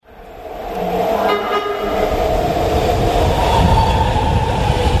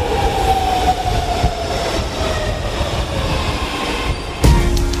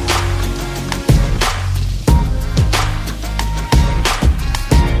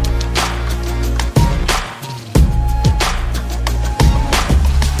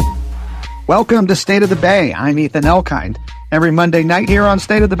Welcome to State of the Bay. I'm Ethan Elkind. Every Monday night here on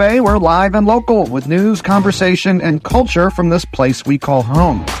State of the Bay, we're live and local with news, conversation, and culture from this place we call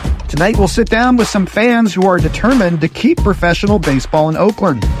home. Tonight, we'll sit down with some fans who are determined to keep professional baseball in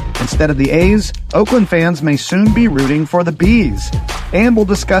Oakland. Instead of the A's, Oakland fans may soon be rooting for the B's. And we'll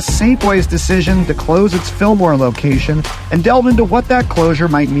discuss Safeway's decision to close its Fillmore location and delve into what that closure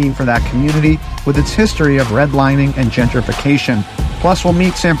might mean for that community with its history of redlining and gentrification. Plus, we'll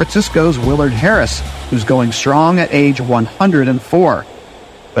meet San Francisco's Willard Harris, who's going strong at age 104.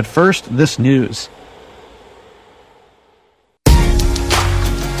 But first, this news.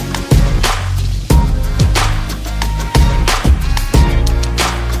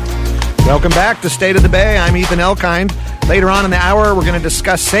 Welcome back to State of the Bay. I'm Ethan Elkind. Later on in the hour, we're going to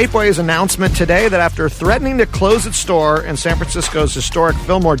discuss Safeway's announcement today that after threatening to close its store in San Francisco's historic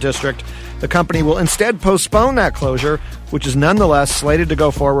Fillmore district, the company will instead postpone that closure, which is nonetheless slated to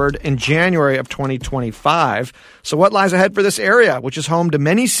go forward in January of 2025. So what lies ahead for this area, which is home to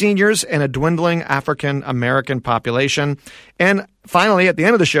many seniors and a dwindling African-American population? And finally, at the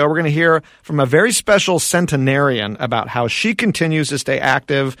end of the show, we're going to hear from a very special centenarian about how she continues to stay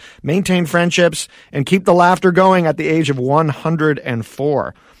active, maintain friendships, and keep the laughter going at the age of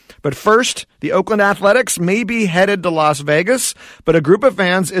 104. But first, the Oakland Athletics may be headed to Las Vegas, but a group of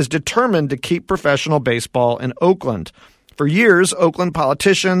fans is determined to keep professional baseball in Oakland. For years, Oakland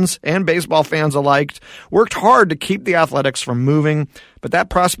politicians and baseball fans alike worked hard to keep the Athletics from moving, but that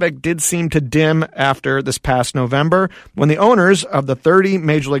prospect did seem to dim after this past November when the owners of the 30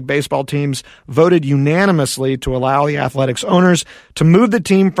 Major League Baseball teams voted unanimously to allow the Athletics owners to move the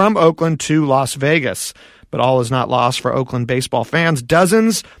team from Oakland to Las Vegas. But all is not lost for Oakland baseball fans.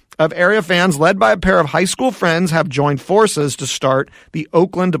 Dozens of area fans led by a pair of high school friends have joined forces to start the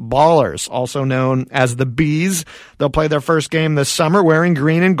Oakland Ballers, also known as the Bees. They'll play their first game this summer wearing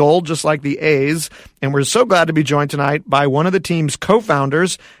green and gold, just like the A's. And we're so glad to be joined tonight by one of the team's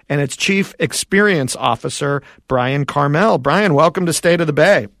co-founders and its chief experience officer, Brian Carmel. Brian, welcome to State of the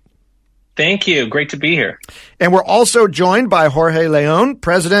Bay. Thank you. Great to be here. And we're also joined by Jorge Leon,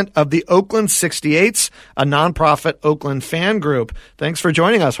 president of the Oakland 68s, a nonprofit Oakland fan group. Thanks for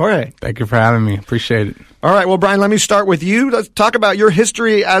joining us, Jorge. Thank you for having me. Appreciate it. All right. Well, Brian, let me start with you. Let's talk about your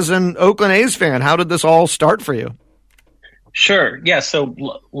history as an Oakland A's fan. How did this all start for you? Sure. Yeah. So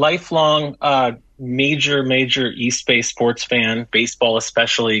lifelong major East Bay sports fan, baseball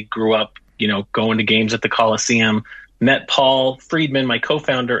especially, grew up, going to games at the Coliseum. Met Paul Friedman, my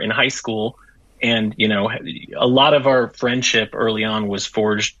co-founder, in high school. And, a lot of our friendship early on was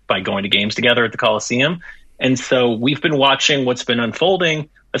forged by going to games together at the Coliseum. And so we've been watching what's been unfolding,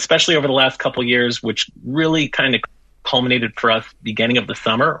 especially over the last couple of years, which really kind of culminated for us beginning of the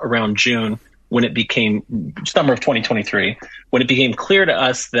summer, around June, when it became summer of 2023, when it became clear to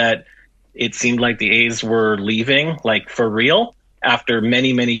us that it seemed like the A's were leaving, like for real. After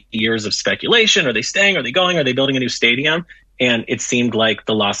many years of speculation, are they staying? Are they going? Are they building a new stadium? And it seemed like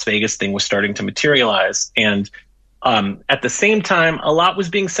the Las Vegas thing was starting to materialize. And at the same time, a lot was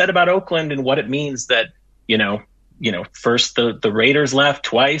being said about Oakland and what it means that, first the Raiders left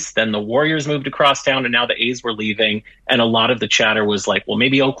twice, then the Warriors moved across town, and now the A's were leaving. And a lot of the chatter was like, well,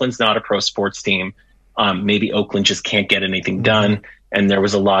 maybe Oakland's not a pro sports team. Maybe Oakland just can't get anything done. And there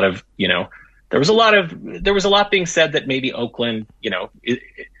was a lot of, there was a lot being said that maybe Oakland,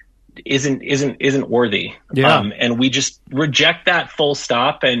 isn't worthy. Yeah. And we just reject that full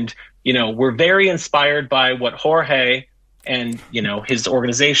stop. And, we're very inspired by what Jorge and, his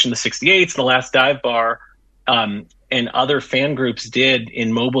organization, the 68s, the Last Dive Bar, and other fan groups did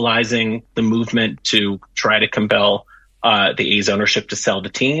in mobilizing the movement to try to compel the A's ownership to sell the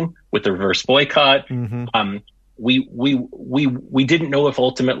team with the reverse boycott. Mm-hmm. We didn't know if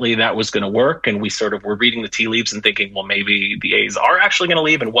ultimately that was going to work, and we sort of were reading the tea leaves and thinking, well, maybe the A's are actually going to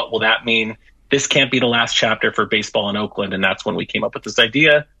leave, and what will that mean? This can't be the last chapter for baseball in Oakland, and that's when we came up with this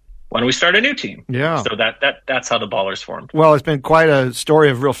idea. Why don't we start a new team? Yeah. So that's how the Ballers formed. Well, it's been quite a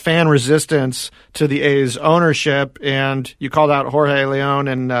story of real fan resistance to the A's ownership, and you called out Jorge Leon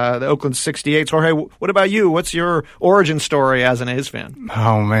and the Oakland 68s. Jorge, what about you? What's your origin story as an A's fan?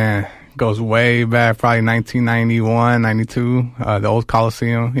 Oh, man. Goes way back, probably 1991, 92, the old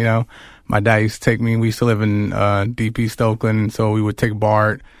Coliseum, My dad used to take me. We used to live in deep East Oakland, so we would take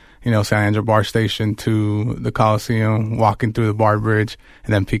BART, San Andrew BART station to the Coliseum, walking through the BART bridge,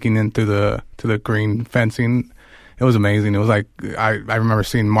 and then peeking in through the green fencing. It was amazing. It was like I remember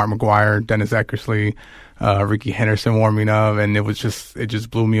seeing Mark McGwire, Dennis Eckersley, Ricky Henderson warming up, and it just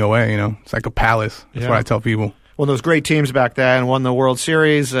blew me away. It's like a palace. That's what I tell people. One of those great teams back then, won the World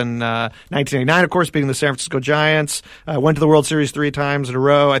Series in 1989, of course, beating the San Francisco Giants. Went to the World Series 3 times in a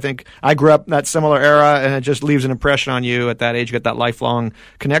row. I think I grew up in that similar era, and it just leaves an impression on you at that age. You get that lifelong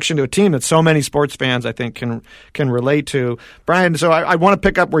connection to a team that so many sports fans, I think, can relate to. Brian, so I want to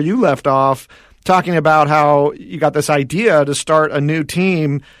pick up where you left off, talking about how you got this idea to start a new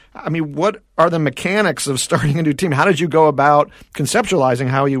team. I mean, what are the mechanics of starting a new team? How did you go about conceptualizing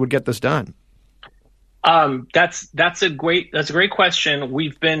how you would get this done? That's a great question.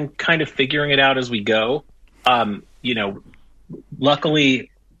 We've been kind of figuring it out as we go. Luckily,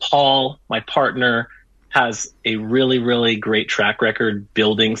 Paul, my partner, has a really, really great track record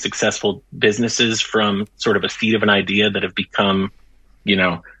building successful businesses from sort of a seed of an idea that have become,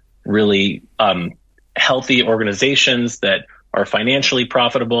 really healthy organizations that are financially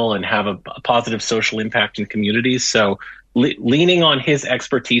profitable and have a positive social impact in communities. So leaning on his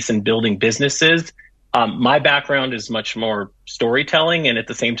expertise in building businesses, my background is much more storytelling. And at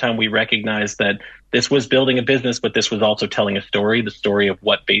the same time, we recognize that this was building a business, but this was also telling a story, the story of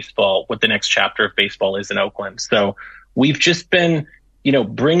what the next chapter of baseball is in Oakland. So we've just been,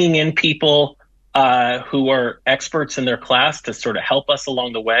 bringing in people who are experts in their class to sort of help us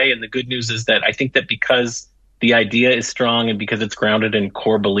along the way. And the good news is that I think that because the idea is strong and because it's grounded in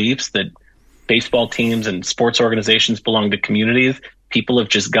core beliefs that baseball teams and sports organizations belong to communities, people have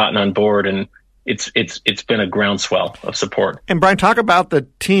just gotten on board, and it's been a groundswell of support. And Brian, talk about the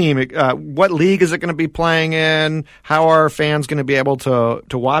team. What league is it going to be playing in? How are fans going to be able to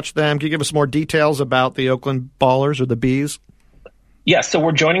watch them? Can you give us more details about the Oakland Ballers or the Bees? Yeah, so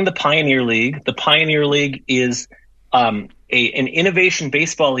we're joining the Pioneer League. The Pioneer League is an innovation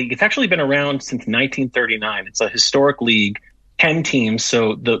baseball league. It's actually been around since 1939. It's a historic league, 10 teams.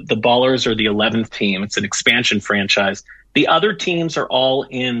 So the Ballers are the 11th team. It's an expansion franchise. The other teams are all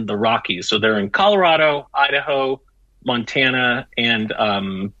in the Rockies. So they're in Colorado, Idaho, Montana, and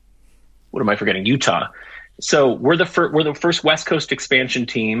what am I forgetting? Utah. So we're the first West Coast expansion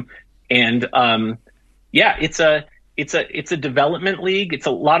team, and it's a development league. It's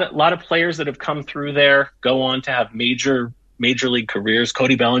a lot of players that have come through there go on to have major league careers.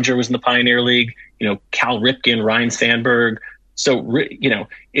 Cody Bellinger was in the Pioneer League. Cal Ripken, Ryan Sandberg. So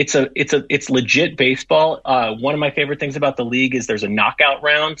it's legit baseball. One of my favorite things about the league is there's a knockout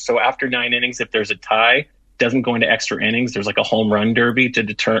round. So after 9 innings, if there's a tie, it doesn't go into extra innings. There's like a home run derby to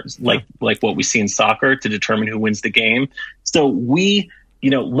determine, like what we see in soccer, to determine who wins the game. So we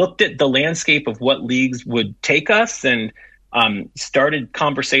looked at the landscape of what leagues would take us and started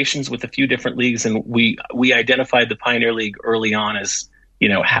conversations with a few different leagues, and we identified the Pioneer League early on as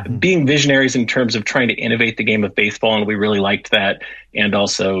being visionaries in terms of trying to innovate the game of baseball, and we really liked that. And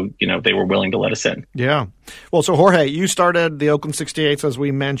also, they were willing to let us in. Yeah. Well, so Jorge, you started the Oakland 68s, as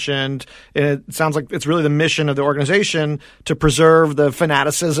we mentioned. It sounds like it's really the mission of the organization to preserve the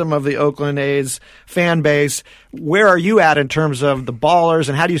fanaticism of the Oakland A's fan base. Where are you at in terms of the Ballers,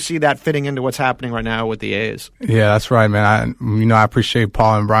 and how do you see that fitting into what's happening right now with the A's? Yeah, that's right, man. I appreciate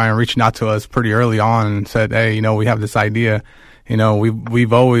Paul and Brian reaching out to us pretty early on and said, hey, we have this idea.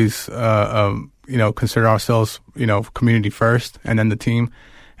 We've always, considered ourselves, community first and then the team.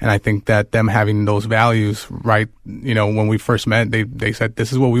 And I think that them having those values, right, when we first met, they said,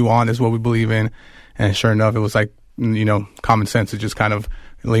 this is what we want, this is what we believe in. And sure enough, it was like, common sense to just kind of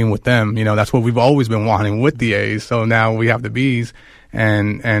lean with them. That's what we've always been wanting with the A's. So now we have the B's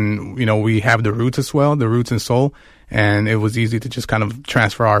and we have the roots as well, the roots and soul. And it was easy to just kind of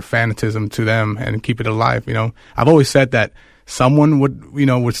transfer our fanatism to them and keep it alive. I've always said that someone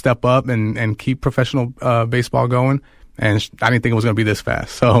would step up and keep professional baseball going. And I didn't think it was going to be this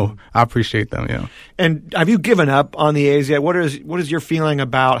fast. So I appreciate them, And have you given up on the A's yet? What is your feeling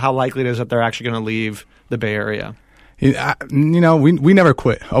about how likely it is that they're actually going to leave the Bay Area? We never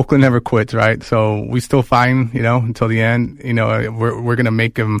quit. Oakland never quits, right? So we still fight, until the end. We're going to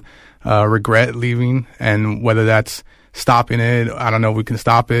make them regret leaving. And whether that's stopping it, I don't know if we can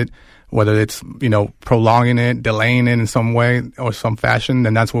stop it. Whether it's, prolonging it, delaying it in some way or some fashion,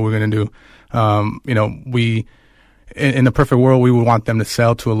 then that's what we're going to do. We, in the perfect world, we would want them to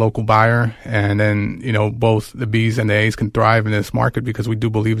sell to a local buyer, and then, both the B's and the A's can thrive in this market, because we do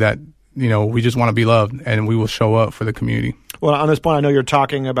believe that, we just want to be loved, and we will show up for the community. Well, on this point, I know you're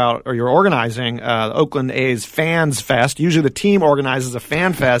talking about, or you're organizing the Oakland A's Fans Fest. Usually the team organizes a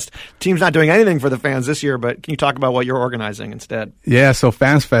fan fest. The team's not doing anything for the fans this year, but can you talk about what you're organizing instead? Yeah, so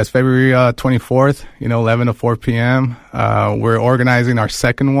Fans Fest, February 24th, 11 to 4 p.m. We're organizing our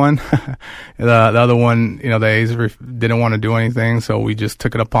second one. The other one, the A's didn't want to do anything, so we just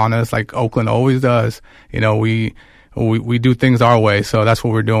took it upon us like Oakland always does. we do things our way. So that's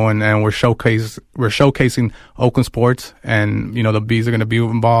what we're doing, and we're showcasing Oakland sports, and the Bees are going to be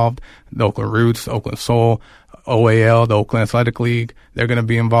involved. The Oakland Roots, Oakland Soul, OAL, the Oakland Athletic League, they're going to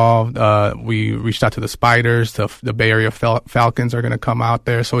be involved. We reached out to the Spiders, the Bay Area Falcons are going to come out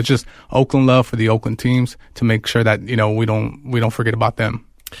there. So it's just Oakland love for the Oakland teams to make sure that we don't forget about them.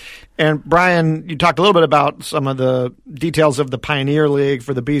 And Brian, you talked a little bit about some of the details of the Pioneer League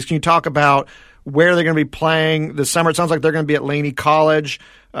for the Bees. Can you talk about where they're going to be playing this summer? It sounds like they're going to be at Laney College.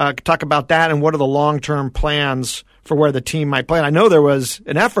 Talk about that, and what are the long-term plans for where the team might play? And I know there was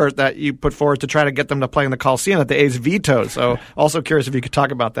an effort that you put forward to try to get them to play in the Coliseum that the A's vetoed. So also curious if you could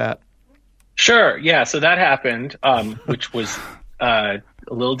talk about that. Sure. Yeah. So that happened, which was a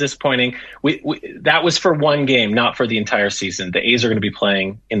little disappointing. That was for one game, not for the entire season. The A's are going to be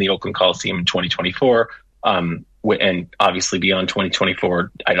playing in the Oakland Coliseum in 2024. And obviously beyond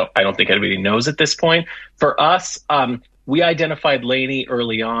 2024, I don't think anybody knows at this point. For us, we identified Laney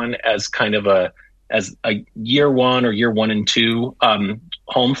early on as kind of a year one or year 1 and 2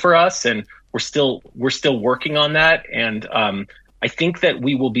 home for us, and we're still working on that. And I think that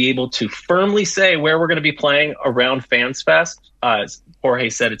we will be able to firmly say where we're going to be playing around Fans Fest. As Jorge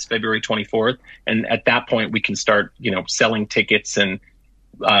said, it's February 24th, and at that point we can start selling tickets and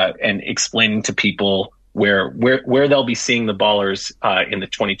explaining to people where they'll be seeing the Ballers in the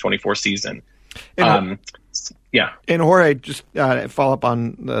 2024 season. Yeah. And Jorge, just follow up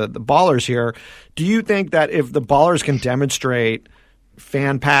on the Ballers here. Do you think that if the Ballers can demonstrate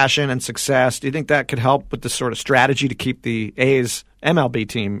fan passion and success, do you think that could help with this sort of strategy to keep the A's MLB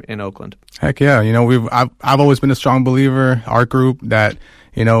team in Oakland? Heck yeah. I've always been a strong believer, our group, that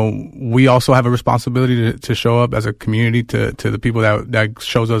we also have a responsibility to show up as a community to the people that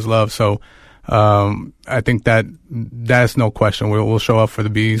shows us love. So I think that's no question. We'll show up for the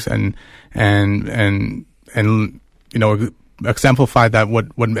Bees and exemplify that what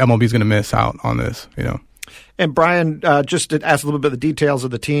MLB is going to miss out on this. And Brian, just to ask a little bit of the details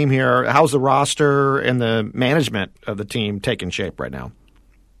of the team here, how's the roster and the management of the team taking shape right now?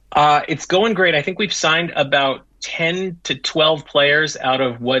 It's going great. I think we've signed about 10 to 12 players out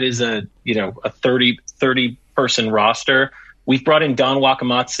of what is a 30 person roster. We've brought in Don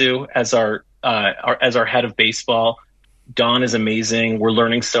Wakamatsu as our head of baseball. Don is amazing. We're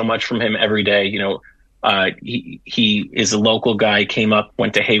learning so much from him every day. He is a local guy,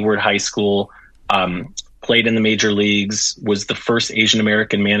 went to Hayward High School, played in the major leagues, was the first Asian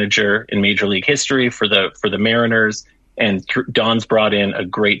American manager in Major League history for the Mariners. And Don's brought in a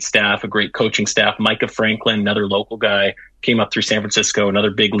great staff, a great coaching staff. Micah Franklin, another local guy, came up through San Francisco,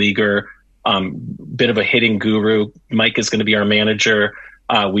 another big leaguer, bit of a hitting guru. Mike is going to be our manager.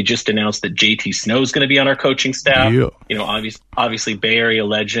 We just announced that JT Snow is going to be on our coaching staff. Yeah. Obviously Bay Area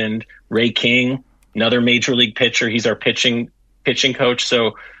legend. Ray King, another major league pitcher. He's our pitching coach.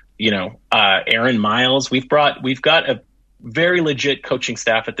 So, Aaron Miles, we've got a very legit coaching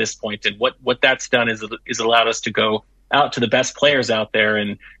staff at this point. And what that's done is allowed us to go out to the best players out there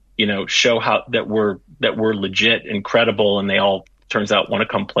and, show how that we're legit and credible, and they all, turns out, want to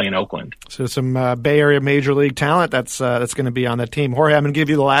come play in Oakland. So some Bay Area major league talent that's going to be on that team. Jorge, I'm going to give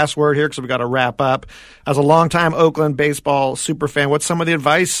you the last word here because we've got to wrap up. As a longtime Oakland baseball super fan, what's some of the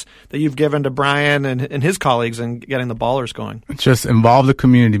advice that you've given to Brian and his colleagues in getting the Ballers going? Just involve the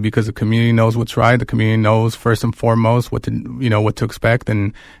community, because the community knows what's right. The community knows first and foremost what to expect,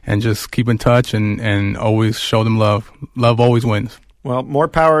 and just keep in touch and always show them love. Love always wins. Well, more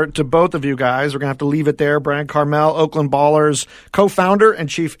power to both of you guys. We're going to have to leave it there. Brian Carmel, Oakland Ballers co-founder and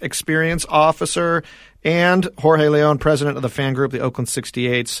chief experience officer, and Jorge Leon, president of the fan group, the Oakland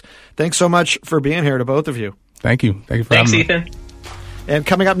 68s. Thanks so much for being here to both of you. Thank you. Thank you for having me. Ethan. And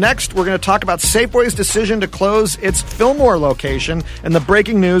coming up next, we're going to talk about Safeway's decision to close its Fillmore location and the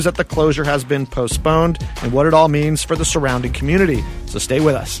breaking news that the closure has been postponed and what it all means for the surrounding community. So stay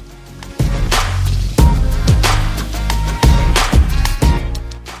with us.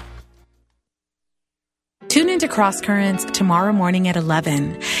 Tune into Cross Currents tomorrow morning at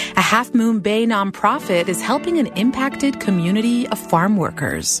 11. A Half Moon Bay nonprofit is helping an impacted community of farm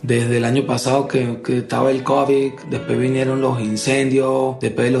workers. Desde el año pasado que estaba el COVID, después vinieron los incendios,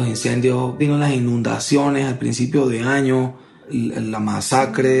 después de los incendios vino las inundaciones al principio de año, la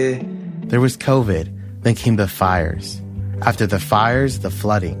masacre. There was COVID, then came the fires. After the fires, the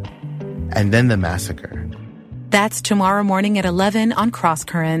flooding, and then the massacre. That's tomorrow morning at 11 on Cross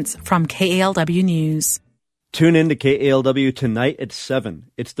Currents from KALW News. Tune in to KALW tonight at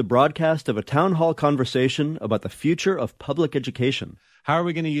 7. It's the broadcast of a town hall conversation about the future of public education. how are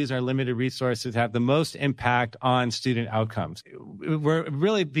we going to use our limited resources to have the most impact on student outcomes? It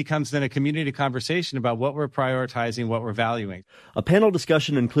really becomes then a community conversation about what we're prioritizing, what we're valuing. A panel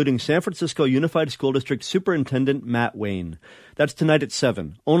discussion including San Francisco Unified School District Superintendent Matt Wayne. That's tonight at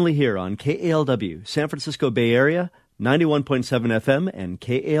 7, only here on KALW, San Francisco Bay Area, 91.7 FM and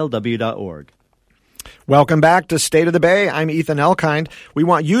KALW.org. Welcome back to State of the Bay. I'm Ethan Elkind. We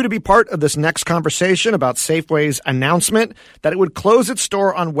want you to be part of this next conversation about Safeway's announcement that it would close its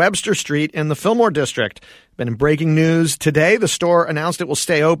store on Webster Street in the Fillmore district. Been in breaking news today. The store announced it will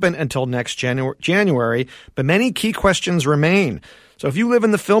stay open until next January, but many key questions remain. So if you live in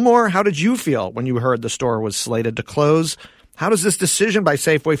the Fillmore, how did you feel when you heard the store was slated to close? How does this decision by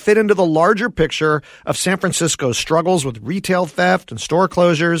Safeway fit into the larger picture of San Francisco's struggles with retail theft and store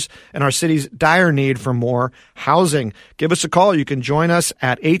closures and our city's dire need for more housing? Give us a call. You can join us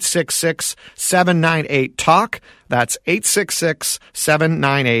at 866-798-TALK. That's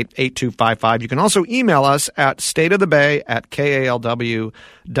 866-798-8255. You can also email us at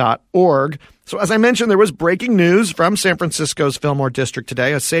stateofthebay@kalw.org. So as I mentioned, there was breaking news from San Francisco's Fillmore district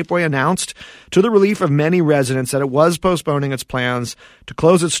today as Safeway announced to the relief of many residents that it was postponing its plans to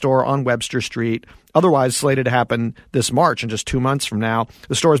close its store on Webster Street, otherwise slated to happen this March in just 2 months from now.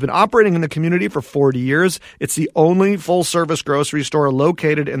 The store has been operating in the community for 40 years. It's the only full-service grocery store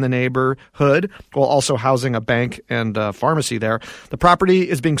located in the neighborhood, while also housing a bank and a pharmacy there. The property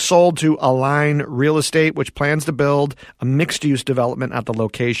is being sold to Align Real Estate, which plans to build a mixed-use development at the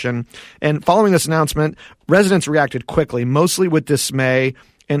location. And following this announcement, residents reacted quickly, mostly with dismay,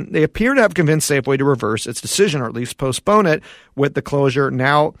 and they appear to have convinced Safeway to reverse its decision, or at least postpone it, with the closure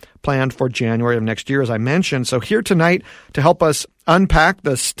now planned for January of next year, as I mentioned. So here tonight to help us unpack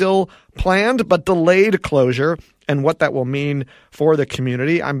the still planned but delayed closure and what that will mean for the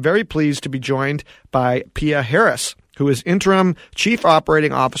community, I'm very pleased to be joined by Pia Harris, who is interim chief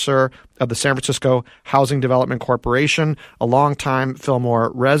operating officer of the San Francisco Housing Development Corporation, a longtime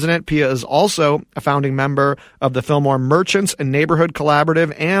Fillmore resident. Pia is also a founding member of the Fillmore Merchants and Neighborhood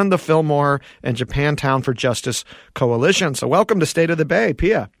Collaborative and the Fillmore and Japantown for Justice Coalition. So welcome to State of the Bay,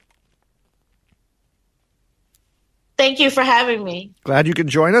 Pia. Thank you for having me. Glad you can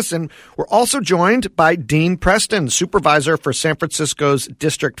join us. And we're also joined by Dean Preston, supervisor for San Francisco's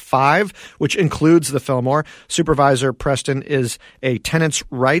District 5, which includes the Fillmore. Supervisor Preston is a tenant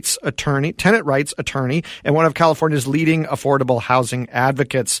rights attorney, and one of California's leading affordable housing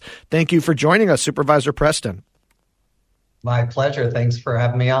advocates. Thank you for joining us, Supervisor Preston. My pleasure. Thanks for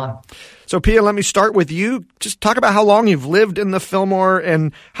having me on. So, Pia, let me start with you. Just talk about how long you've lived in the Fillmore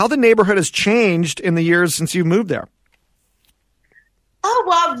and how the neighborhood has changed in the years since you moved there. Oh,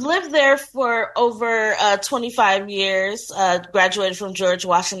 well, I've lived there for over 25 years, graduated from George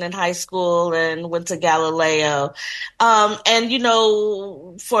Washington High School and went to Galileo. And, you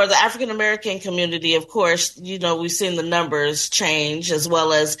know, for the African-American community, of course, you know, we've seen the numbers change as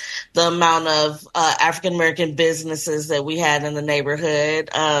well as the amount of African-American businesses that we had in the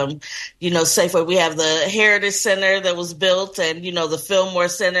neighborhood. You know, Safeway, we have the Heritage Center that was built and, you know, the Fillmore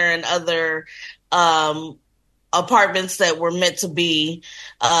Center and other apartments that were meant to be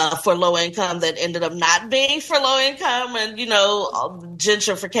for low income that ended up not being for low income. And, you know,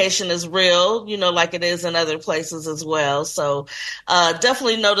 gentrification is real, you know, like it is in other places as well. So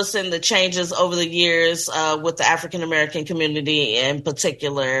definitely noticing the changes over the years with the African-American community in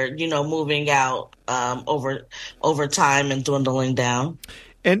particular, you know, moving out over time and dwindling down.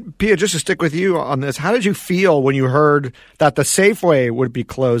 And Pia, just to stick with you on this, how did you feel when you heard that the Safeway would be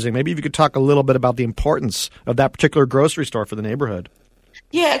closing? Maybe if you could talk a little bit about the importance of that particular grocery store for the neighborhood.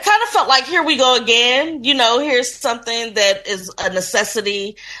 Yeah, it kind of felt like, here we go again. You know, here's something that is a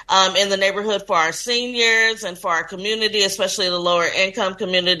necessity in the neighborhood for our seniors and for our community, especially the lower income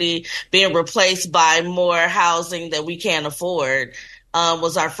community, being replaced by more housing that we can't afford.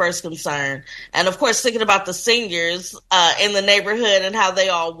 Was our first concern. And of course, thinking about the seniors in the neighborhood and how they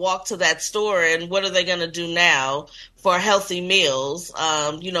all walk to that store and what are they going to do now for healthy meals,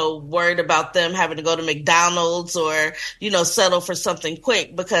 you know, worried about them having to go to McDonald's or, you know, settle for something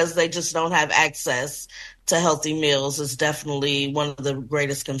quick because they just don't have access to healthy meals is definitely one of the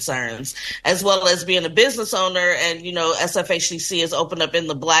greatest concerns, as well as being a business owner. And, you know, SFHCC has opened up in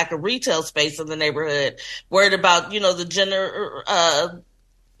the Black retail space in the neighborhood, worried about, you know, the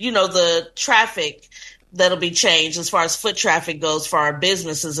traffic that'll be changed as far as foot traffic goes for our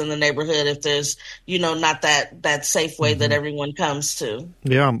businesses in the neighborhood if there's, you know, not that Safeway that everyone comes to.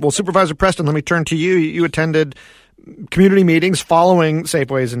 Yeah. Well, Supervisor Preston, let me turn to you. You attended community meetings following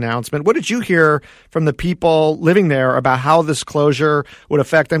Safeway's announcement. What did you hear from the people living there about how this closure would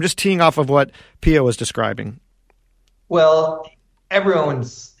affect them? Just teeing off of what Pia was describing. Well, everyone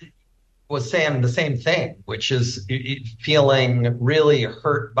was saying the same thing, which is feeling really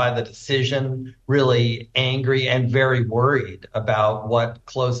hurt by the decision, really angry and very worried about what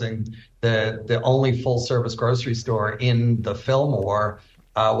closing the only full service grocery store in the Fillmore,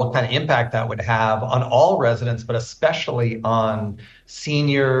 what kind of impact that would have on all residents, but especially on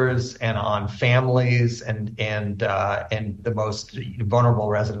seniors and on families and the most vulnerable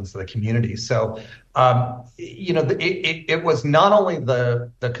residents of the community. So, it was not only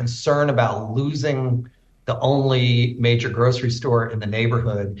the concern about losing the only major grocery store in the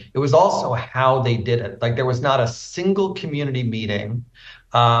neighborhood, it was also how they did it. Like, there was not a single community meeting.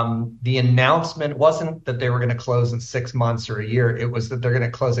 The announcement wasn't that they were going to close in 6 months or a year. It was that they're going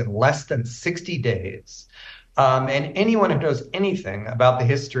to close in less than 60 days. And anyone who knows anything about the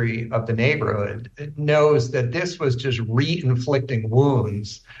history of the neighborhood knows that this was just re-inflicting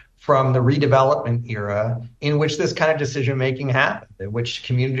wounds from the redevelopment era in which this kind of decision-making happened, in which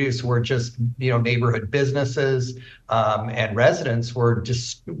communities were just, neighborhood businesses and residents were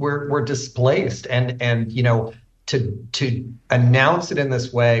displaced. And to announce it in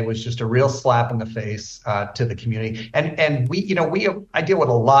this way was just a real slap in the face to the community. And I deal with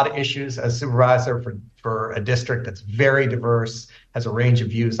a lot of issues as supervisor for a district that's very diverse, has a range of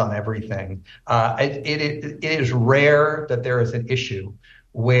views on everything. It is rare that there is an issue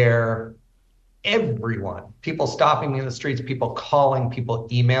where everyone, people stopping me in the streets, people calling, people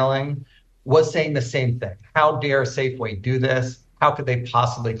emailing, was saying the same thing. How dare Safeway do this? How could they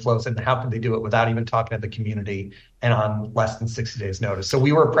possibly close it? And how could they do it without even talking to the community and on less than 60 days notice? So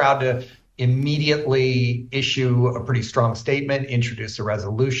we were proud to immediately issue a pretty strong statement, introduce a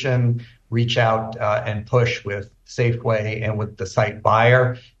resolution, reach out and push with Safeway and with the site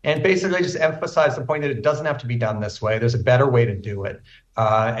buyer, and basically just emphasize the point that it doesn't have to be done this way. There's a better way to do it.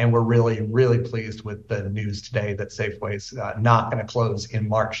 And we're really, really pleased with the news today that Safeway's not going to close in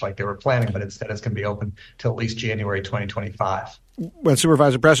March like they were planning, but instead it's going to be open till at least January 2025. Well,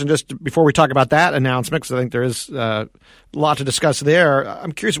 Supervisor Preston, just before we talk about that announcement, because I think there is a lot to discuss there,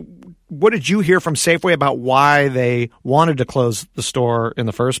 I'm curious, what did you hear from Safeway about why they wanted to close the store in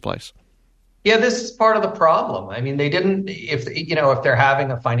the first place? Yeah, this is part of the problem. I mean, they didn't, if they're having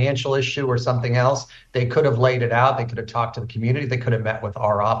a financial issue or something else, they could have laid it out. They could have talked to the community. They could have met with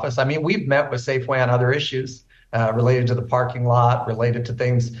our office. I mean, we've met with Safeway on other issues related to the parking lot, related to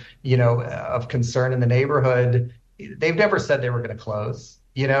things, of concern in the neighborhood. They've never said they were going to close.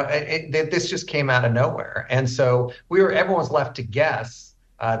 This just came out of nowhere. And so everyone was left to guess.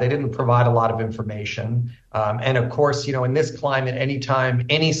 They didn't provide a lot of information. And of course, in this climate, anytime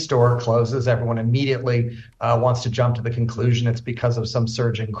any store closes, everyone immediately wants to jump to the conclusion it's because of some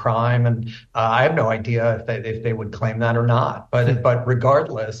surge in crime. And I have no idea if they would claim that or not. But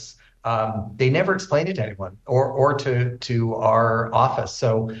regardless, they never explained it to anyone or to our office.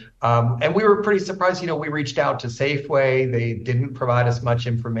 So, and we were pretty surprised. We reached out to Safeway. They didn't provide us much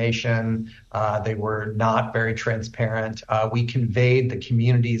information. They were not very transparent. We conveyed the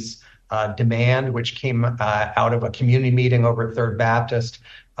community's demand, which came out of a community meeting over at Third Baptist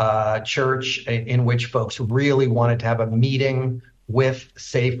Church, in which folks really wanted to have a meeting with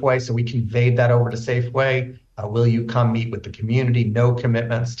Safeway. So we conveyed that over to Safeway. Will you come meet with the community? No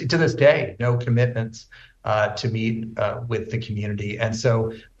commitments. To this day, no commitments to meet with the community. And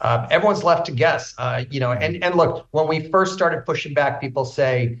so everyone's left to guess, and look, when we first started pushing back, people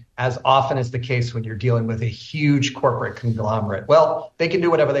say, as often is the case when you're dealing with a huge corporate conglomerate, well, they can do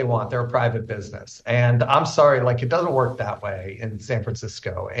whatever they want. They're a private business. And I'm sorry, it doesn't work that way in San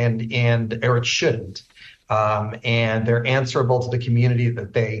Francisco, or it shouldn't. And they're answerable to the community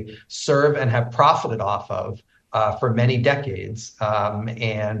that they serve and have profited off of for many decades.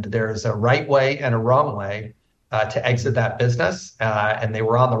 And there's a right way and a wrong way to exit that business. And they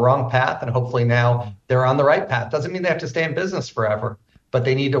were on the wrong path. And hopefully now they're on the right path. Doesn't mean they have to stay in business forever, but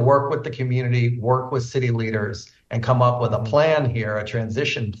they need to work with the community, work with city leaders, and come up with a plan here, a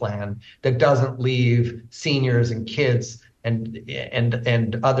transition plan that doesn't leave seniors and kids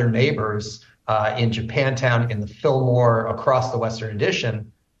and other neighbors in Japantown, in the Fillmore, across the Western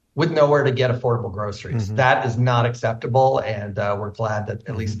Addition, with nowhere to get affordable groceries. Mm-hmm. That is not acceptable, and we're glad that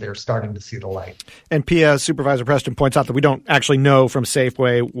at least they're starting to see the light. And Pia, Supervisor Preston points out that we don't actually know from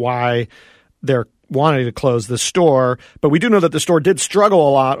Safeway why they're wanting to close the store, but we do know that the store did struggle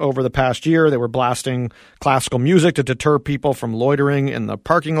a lot over the past year. They were blasting classical music to deter people from loitering in the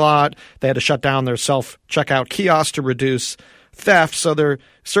parking lot. They had to shut down their self-checkout kiosks to reduce theft. So there's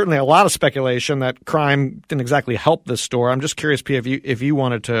certainly a lot of speculation that crime didn't exactly help this store. I'm just curious, Pia, if you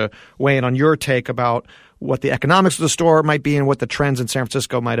wanted to weigh in on your take about what the economics of the store might be and what the trends in San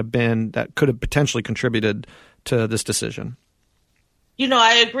Francisco might have been that could have potentially contributed to this decision.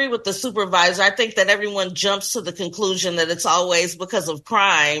 I agree with the supervisor. I think that everyone jumps to the conclusion that it's always because of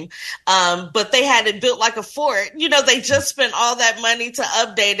crime. But they had it built like a fort. They just spent all that money to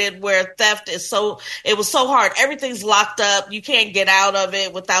update it, where theft it was so hard. Everything's locked up. You can't get out of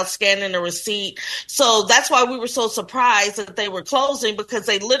it without scanning a receipt. So that's why we were so surprised that they were closing, because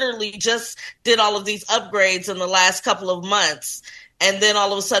they literally just did all of these upgrades in the last couple of months. And then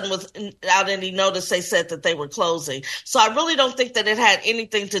all of a sudden, without any notice, they said that they were closing. So I really don't think that it had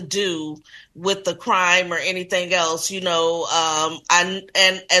anything to do with the crime or anything else, and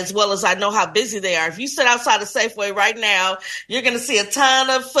as well as I know how busy they are. If you sit outside of Safeway right now, you're going to see a ton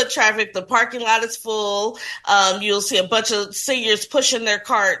of foot traffic. The parking lot is full. You'll see a bunch of seniors pushing their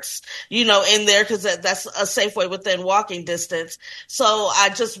carts, in there, because that's a Safeway within walking distance. So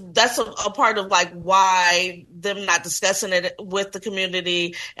that's a part of like why them not discussing it with the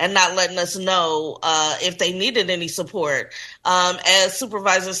community and not letting us know if they needed any support. As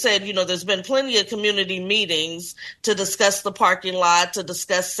Supervisor said, there's been plenty of community meetings to discuss the parking lot, to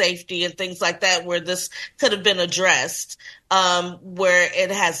discuss safety and things like that, where this could have been addressed, where it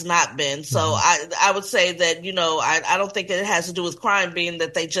has not been. So I would say that, I don't think it has to do with crime, being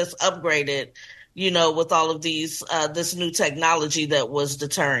that they just upgraded, with all of these, this new technology that was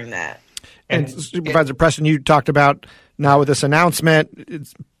deterring that. And Supervisor Preston, you talked about now with this announcement,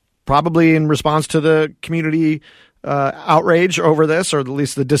 it's probably in response to the community outrage over this, or at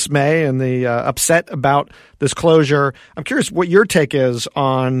least the dismay and the upset about this closure. I'm curious what your take is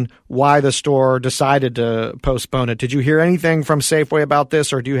on why the store decided to postpone it. Did you hear anything from Safeway about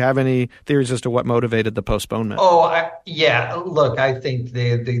this, or do you have any theories as to what motivated the postponement? Look, I think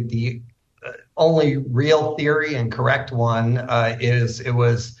the only real theory and correct one is it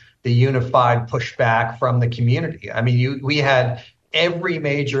was the unified pushback from the community. I mean, we had every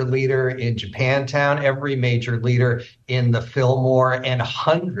major leader in Japantown, every major leader in the Fillmore, and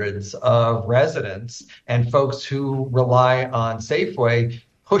hundreds of residents and folks who rely on Safeway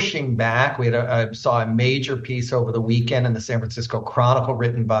pushing back. I saw a major piece over the weekend in the San Francisco Chronicle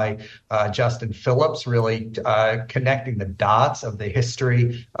written by Justin Phillips, really connecting the dots of the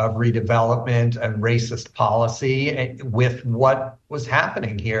history of redevelopment and racist policy with what was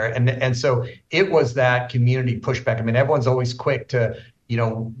happening here. And so it was that community pushback. I mean, everyone's always quick to,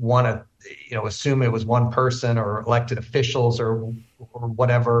 want to, assume it was one person or elected officials or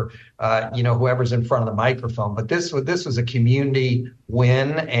whatever, whoever's in front of the microphone. But this was a community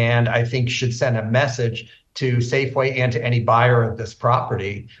win, and I think should send a message to Safeway and to any buyer of this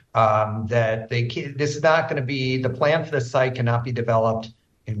property that this is not going to be, the plan for this site cannot be developed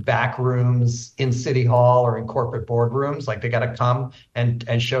in back rooms, in City Hall, or in corporate boardrooms. Like, they got to come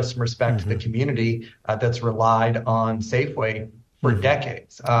and show some respect to the community that's relied on Safeway for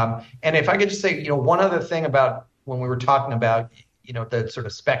decades. And if I could just say, one other thing about when we were talking about, the sort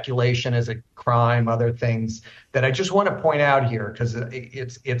of speculation as a crime, other things that I just want to point out here, because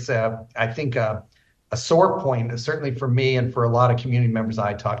it's I think a sore point, certainly for me and for a lot of community members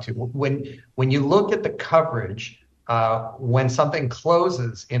I talk to. When you look at the coverage, when something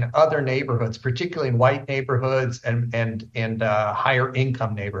closes in other neighborhoods, particularly in white neighborhoods and higher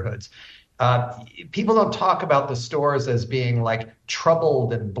income neighborhoods, people don't talk about the stores as being like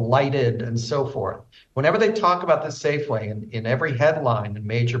troubled and blighted and so forth. Whenever they talk about this Safeway in every headline in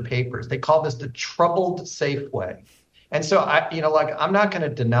major papers, they call this the troubled Safeway. And so I'm not going to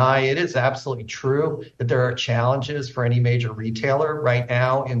deny it is absolutely true that there are challenges for any major retailer right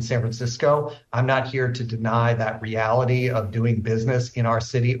now in San Francisco. I'm not here to deny that reality of doing business in our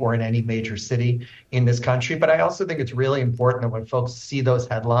city or in any major city in this country. But I also think it's really important that when folks see those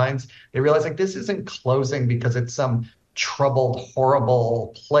headlines, they realize like this isn't closing because it's some troubled,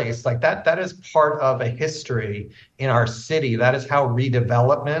 horrible place. Like that is part of a history in our city. That is how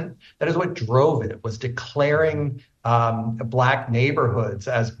redevelopment, that is what drove it, was declaring Black neighborhoods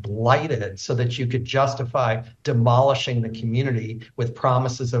as blighted so that you could justify demolishing the community with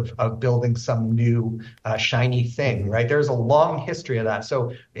promises of building some new shiny thing, right? There's a long history of that.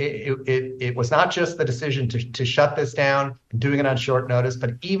 So it was not just the decision to shut this down, doing it on short notice,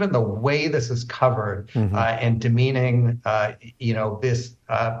 but even the way this is covered and demeaning, this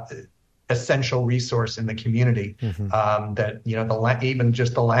essential resource in the community that, even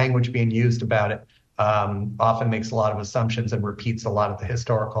just the language being used about it often makes a lot of assumptions and repeats a lot of the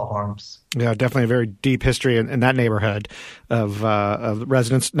historical harms. Yeah, definitely a very deep history in that neighborhood of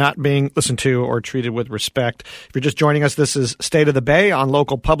residents not being listened to or treated with respect. If you're just joining us, this is State of the Bay on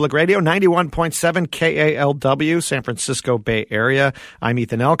local public radio, 91.7 KALW, San Francisco Bay Area. I'm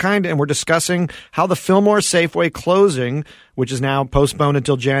Ethan Elkind, and we're discussing how the Fillmore Safeway closing, which is now postponed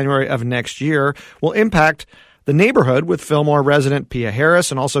until January of next year, will impact the neighborhood with Fillmore resident Pia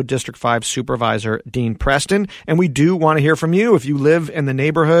Harris and also District 5 Supervisor Dean Preston. And we do want to hear from you. If you live in the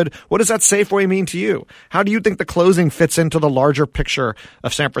neighborhood, what does that Safeway mean to you? How do you think the closing fits into the larger picture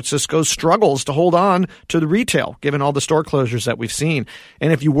of San Francisco's struggles to hold on to the retail, given all the store closures that we've seen?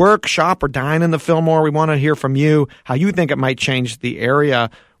 And if you work, shop, or dine in the Fillmore, we want to hear from you how you think it might change the area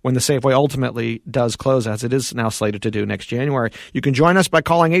when the Safeway ultimately does close, as it is now slated to do next January. You can join us by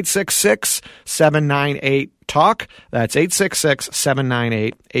calling 866-798-TALK. That's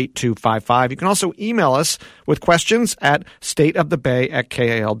 866-798-8255. You can also email us with questions at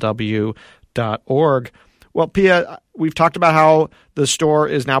stateofthebay@kalw.org. Well, Pia, we've talked about how the store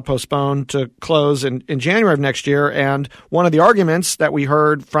is now postponed to close in January of next year. And one of the arguments that we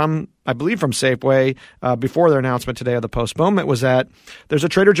heard from, I believe from Safeway before their announcement today of the postponement was that there's a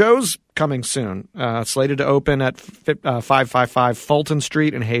Trader Joe's coming soon, slated to open at 555 Fulton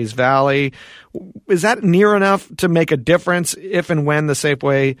Street in Hayes Valley. Is that near enough to make a difference if and when the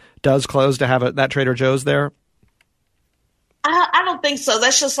Safeway does close to have that Trader Joe's there? I don't think so.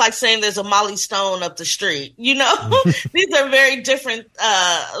 That's just like saying there's a Molly Stone up the street. These are very different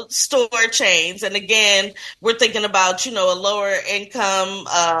store chains. And again, we're thinking about, a lower income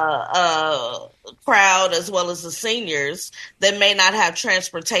crowd as well as the seniors that may not have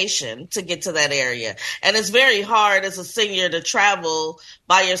transportation to get to that area. And it's very hard as a senior to travel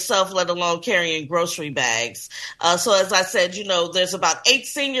by yourself, let alone carrying grocery bags. So as I said, there's about 8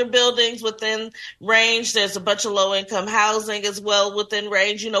 senior buildings within range. There's a bunch of low income housing as well within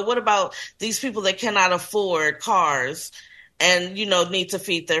range. What about these people that cannot afford cars and, need to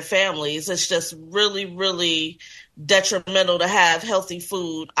feed their families? It's just really, really detrimental to have healthy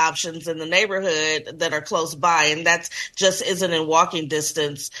food options in the neighborhood that are close by. And that just isn't in walking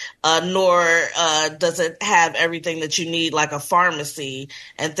distance, nor does it have everything that you need, like a pharmacy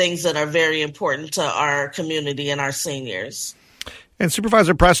and things that are very important to our community and our seniors. And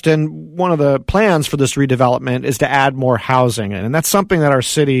Supervisor Preston, one of the plans for this redevelopment is to add more housing. And that's something that our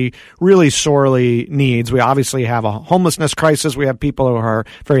city really sorely needs. We obviously have a homelessness crisis. We have people who are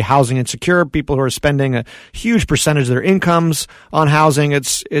very housing insecure, people who are spending a huge percentage of their incomes on housing.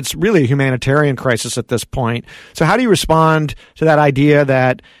 It's really a humanitarian crisis at this point. So how do you respond to that idea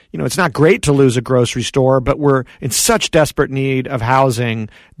that, it's not great to lose a grocery store, but we're in such desperate need of housing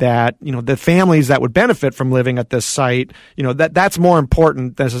that, the families that would benefit from living at this site, that's more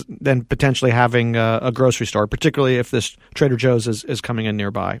important than potentially having a grocery store, particularly if this Trader Joe's is coming in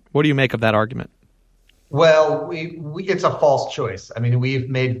nearby. What do you make of that argument? Well, it's a false choice. I mean, we've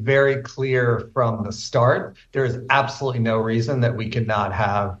made very clear from the start, there is absolutely no reason that we could not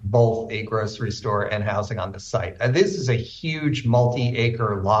have both a grocery store and housing on the site. And this is a huge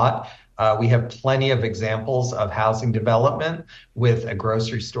multi-acre lot. We have plenty of examples of housing development with a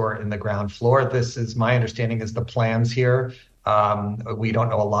grocery store in the ground floor. This is my understanding is the plans here. We don't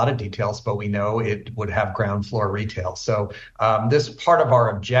know a lot of details, but we know it would have ground floor retail. So this part of our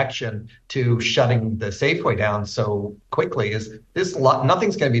objection to shutting the Safeway down so quickly is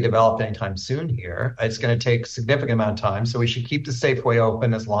nothing's going to be developed anytime soon here. It's going to take a significant amount of time. So we should keep the Safeway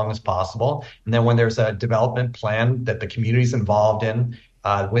open as long as possible. And then when there's a development plan that the community's involved in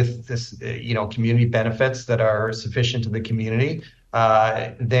with this, community benefits that are sufficient to the community,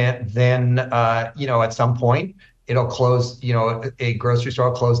 then at some point, it'll close, a grocery store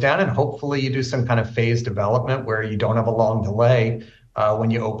will close down, and hopefully you do some kind of phased development where you don't have a long delay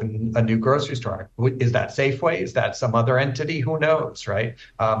when you open a new grocery store. Is that Safeway? Is that some other entity? Who knows, right?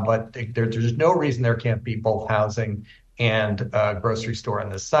 But there's no reason there can't be both housing and a grocery store on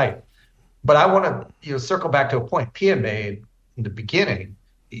this site. But I want to circle back to a point Pia made in the beginning,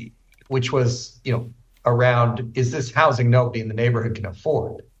 which was around, is this housing nobody in the neighborhood can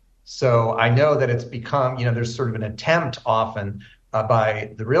afford? So I know that it's become, there's sort of an attempt often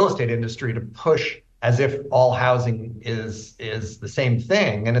by the real estate industry to push as if all housing is the same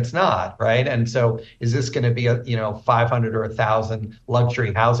thing, and it's not, right? And so is this going to be 500 or 1,000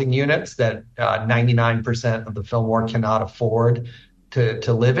 luxury housing units that 99% of the Fillmore cannot afford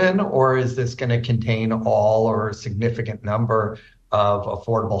to live in, or is this going to contain all or a significant number of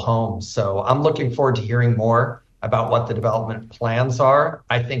affordable homes? So I'm looking forward to hearing more about what the development plans are.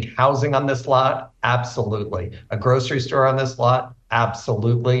 I think housing on this lot, absolutely. A grocery store on this lot,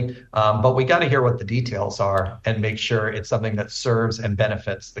 absolutely. But we got to hear what the details are and make sure it's something that serves and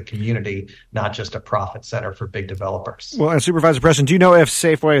benefits the community, not just a profit center for big developers. Well, and Supervisor Preston, do you know if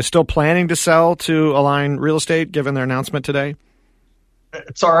Safeway is still planning to sell to Align Real Estate, given their announcement today?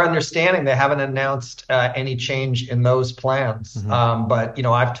 It's our understanding they haven't announced any change in those plans. Mm-hmm. But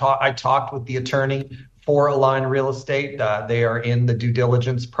I talked with the attorney for Align Real Estate. They are in the due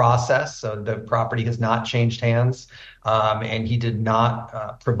diligence process, so the property has not changed hands, and he did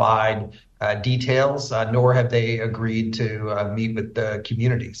not provide details, nor have they agreed to meet with the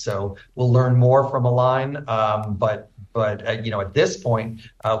community. So we'll learn more from Align, but at this point,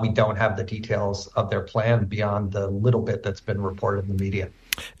 we don't have the details of their plan beyond the little bit that's been reported in the media.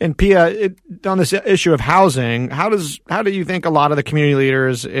 And Pia, on this issue of housing, how do you think a lot of the community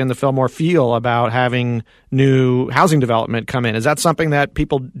leaders in the Fillmore feel about having new housing development come in? Is that something that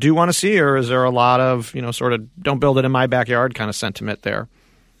people do want to see, or is there a lot of, sort of don't build it in my backyard kind of sentiment there?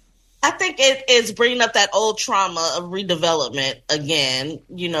 I think it is bringing up that old trauma of redevelopment again.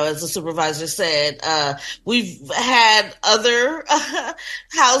 As the supervisor said, we've had other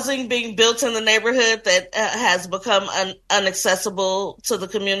housing being built in the neighborhood that has become inaccessible to the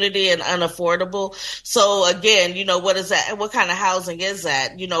community and unaffordable. So again, what is that? What kind of housing is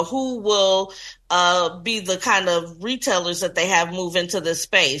that? Who will be the kind of retailers that they have move into this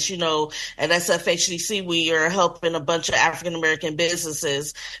space. At SFHDC, we are helping a bunch of African-American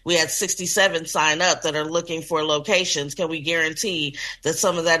businesses. We had 67 sign up that are looking for locations. Can we guarantee that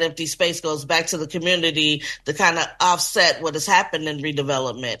some of that empty space goes back to the community to kind of offset what has happened in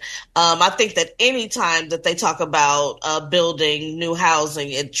redevelopment? I think that any time that they talk about building new housing,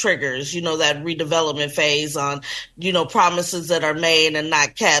 it triggers, that redevelopment phase on, promises that are made and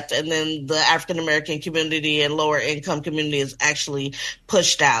not kept. And then the African-American community and lower income community is actually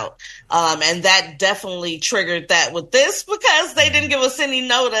pushed out. And that definitely triggered that with this, because they didn't give us any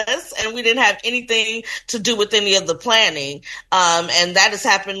notice and we didn't have anything to do with any of the planning. And that has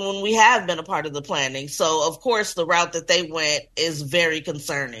happened when we have been a part of the planning. So of course the route that they went is very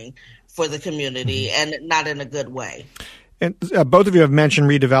concerning for the community and not in a good way. And both of you have mentioned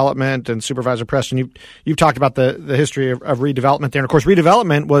redevelopment, and Supervisor Preston, you've talked about the history of redevelopment there. And of course,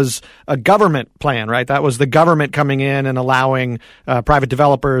 redevelopment was a government plan, right? That was the government coming in and allowing private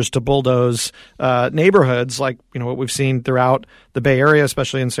developers to bulldoze neighborhoods, like what we've seen throughout the Bay Area,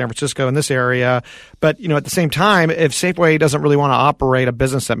 especially in San Francisco in this area. But at the same time, if Safeway doesn't really want to operate a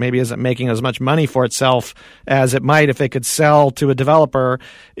business that maybe isn't making as much money for itself as it might if they could sell to a developer,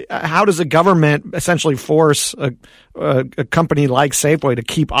 how does the government essentially force a company like Safeway to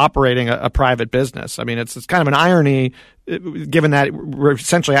keep operating a private business? I mean, it's kind of an irony, given that we're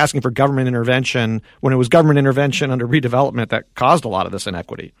essentially asking for government intervention when it was government intervention under redevelopment that caused a lot of this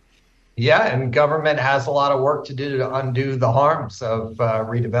inequity. Yeah, and government has a lot of work to do to undo the harms of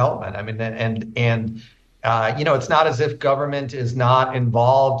redevelopment. I mean, and it's not as if government is not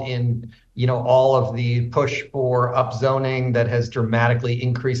involved in all of the push for upzoning that has dramatically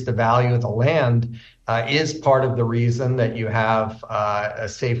increased the value of the land. Is part of the reason that you have a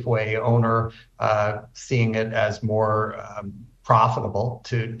Safeway owner seeing it as more profitable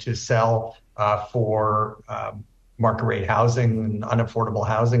to sell for market rate housing and unaffordable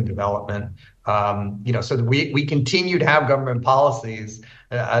housing development. So that we continue to have government policies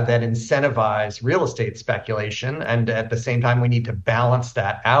that incentivize real estate speculation, and at the same time we need to balance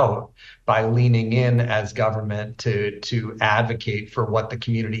that out by leaning in as government to advocate for what the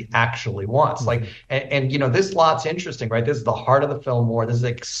community actually wants. And this lot's interesting, right? This is the heart of the Fillmore. This is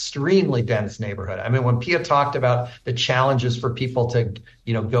an extremely dense neighborhood. I mean, when Pia talked about the challenges for people to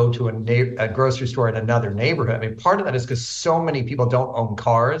go to a grocery store in another neighborhood, I mean, part of that is because so many people don't own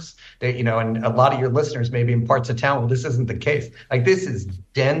cars. They, and a lot of your listeners may be in parts of town where this isn't the case. Like, this is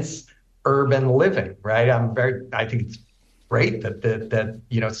dense urban living, right? I think it's great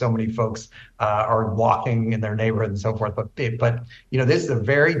that so many folks are walking in their neighborhood and so forth. But this is a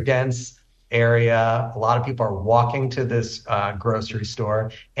very dense area. A lot of people are walking to this grocery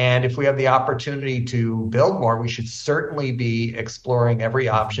store. And if we have the opportunity to build more, we should certainly be exploring every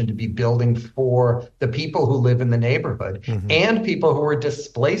option to be building for the people who live in the neighborhood and people who are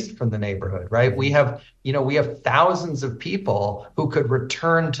displaced from the neighborhood, right? We have thousands of people who could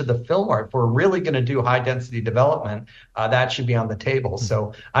return to the Fillmore. If we're really going to do high density development, that should be on the table.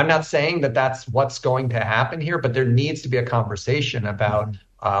 So I'm not saying that that's what's going to happen here, but there needs to be a conversation about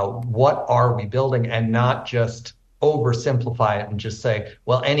what are we building, and not just oversimplify it and just say,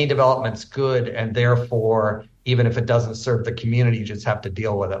 well, any development's good, and therefore, even if it doesn't serve the community, you just have to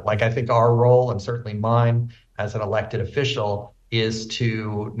deal with it. Like, I think our role, and certainly mine as an elected official, is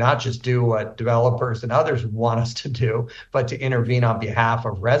to not just do what developers and others want us to do, but to intervene on behalf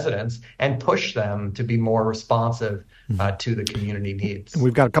of residents and push them to be more responsive to the community needs.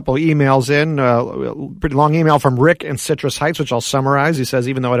 We've got a couple of emails in, a pretty long email from Rick in Citrus Heights, which I'll summarize. He says,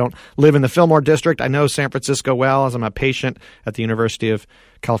 even though I don't live in the Fillmore district, I know San Francisco well, as I'm a patient at the University of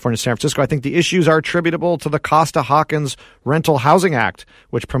California, San Francisco. I think the issues are attributable to the Costa-Hawkins Rental Housing Act,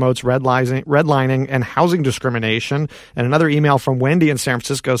 which promotes redlining and housing discrimination. And another email from Wendy in San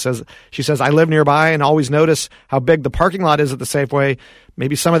Francisco says, I live nearby and always notice how big the parking lot is at the Safeway.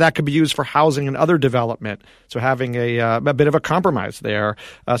 Maybe some of that could be used for housing and other development. So having a bit of a compromise there.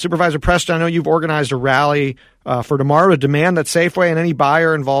 Supervisor Preston, I know you've organized a rally for tomorrow to demand that Safeway and any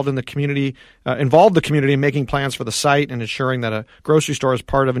buyer involve the community in making plans for the site and ensuring that a grocery store is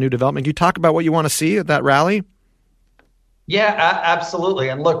part of a new development. Can you talk about what you want to see at that rally? Yeah, absolutely.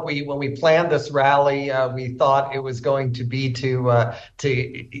 And look, when we planned this rally, we thought it was going to be to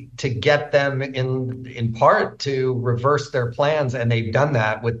get them in part to reverse their plans, and they've done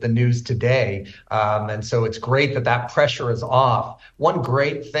that with the news today. And so it's great that pressure is off. One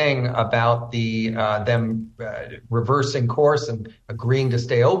great thing about them reversing course and agreeing to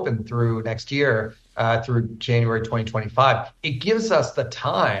stay open through next year, through January 2025, it gives us the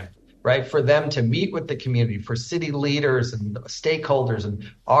time, right, for them to meet with the community, for city leaders and stakeholders and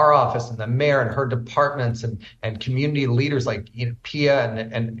our office and the mayor and her departments and community leaders like Pia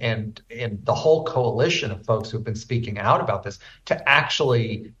and the whole coalition of folks who've been speaking out about this to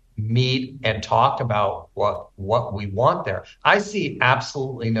actually meet and talk about what we want there. I see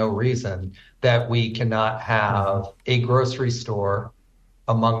absolutely no reason that we cannot have a grocery store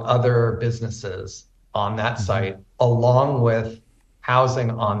among other businesses on that site, along with housing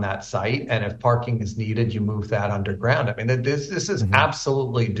on that site. And if parking is needed, you move that underground. I mean, this is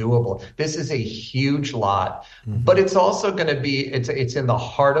absolutely doable. This is a huge lot, but it's also going to be, it's in the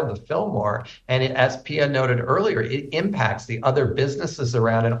heart of the Fillmore. And as Pia noted earlier, it impacts the other businesses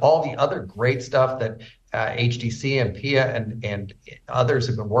around and all the other great stuff that HDC and Pia and others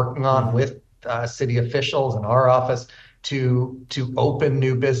have been working on with city officials and our office to open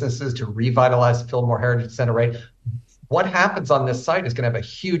new businesses, to revitalize the Fillmore Heritage Center, right? What happens on this site is going to have a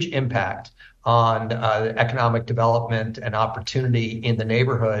huge impact on economic development and opportunity in the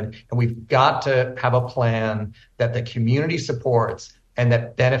neighborhood. And we've got to have a plan that the community supports and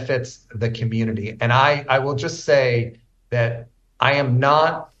that benefits the community. And I will just say that I am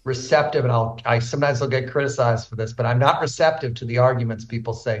not receptive, and I sometimes will get criticized for this, but I'm not receptive to the arguments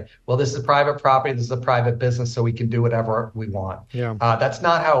people say, well, this is private property, this is a private business, so we can do whatever we want. Yeah. That's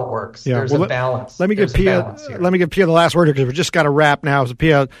not how it works. Yeah. There's a balance. Let me give Pia the last word because we've just got to wrap now. So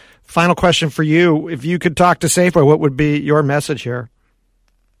Pia, final question for you. If you could talk to Safeway, what would be your message here?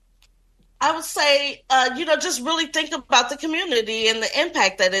 I would say, just really think about the community and the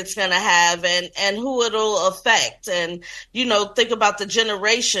impact that it's going to have and who it'll affect. And, think about the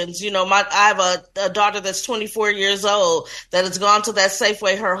generations. I have a daughter that's 24 years old that has gone to that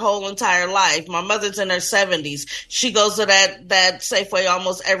Safeway her whole entire life. My mother's in her 70s. She goes to that Safeway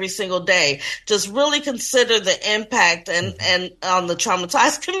almost every single day. Just really consider the impact and on the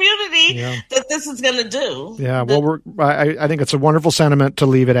traumatized community that this is going to do. Yeah, well, I think it's a wonderful sentiment to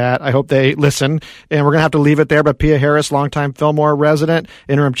leave it at. I hope they listen, and we're going to have to leave it there. But Pia Harris, longtime Fillmore resident,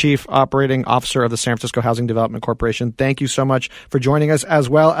 interim chief operating officer of the San Francisco Housing Development Corporation, thank you so much for joining us, as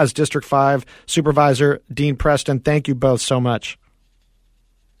well as District 5 Supervisor Dean Preston. Thank you both so much.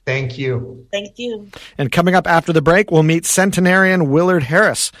 Thank you. Thank you. And coming up after the break, we'll meet centenarian Willard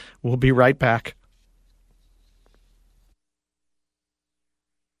Harris. We'll be right back.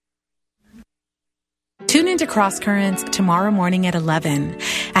 Tune into Cross Currents tomorrow morning at 11.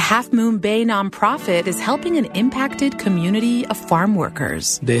 A Half Moon Bay nonprofit is helping an impacted community of farm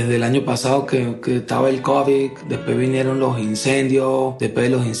workers. Desde el año pasado que estaba el COVID, después vinieron los incendios, después de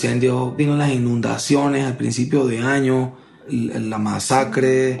los incendios vino las inundaciones al principio de año, la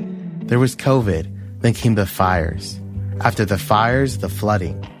masacre. There was COVID, then came the fires. After the fires, the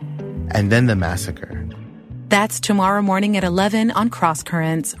flooding, and then the massacre. That's tomorrow morning at 11 on Cross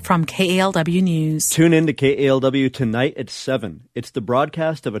Currents from KALW News. Tune in to KALW tonight at 7. It's the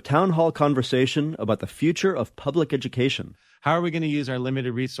broadcast of a town hall conversation about the future of public education. How are we going to use our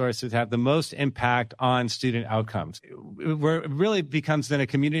limited resources to have the most impact on student outcomes? It really becomes then a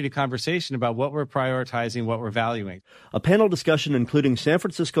community conversation about what we're prioritizing, what we're valuing. A panel discussion including San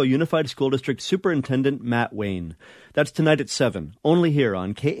Francisco Unified School District Superintendent Matt Wayne. That's tonight at 7, only here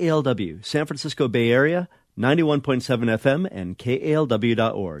on KALW, San Francisco Bay Area, 91.7 FM and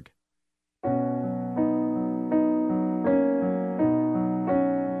KALW.org.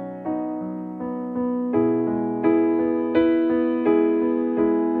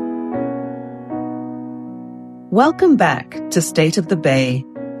 Welcome back to State of the Bay.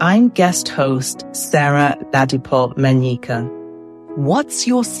 I'm guest host Sarah Ladipo-Menyika. What's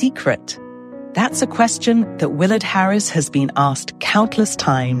your secret? That's a question that Willard Harris has been asked countless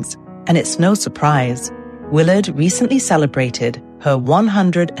times, and it's no surprise. Willard recently celebrated her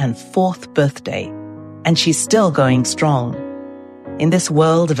 104th birthday, and she's still going strong. In this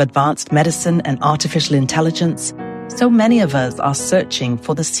world of advanced medicine and artificial intelligence, so many of us are searching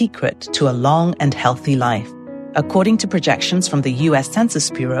for the secret to a long and healthy life. According to projections from the U.S. Census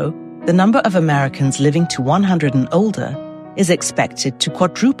Bureau, the number of Americans living to 100 and older is expected to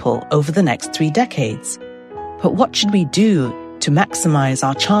quadruple over the next 3 decades. But what should we do to maximize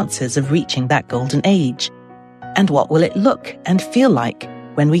our chances of reaching that golden age? And what will it look and feel like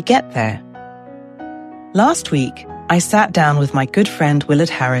when we get there? Last week, I sat down with my good friend Willard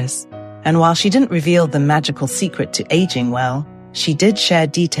Harris, and while she didn't reveal the magical secret to aging well, she did share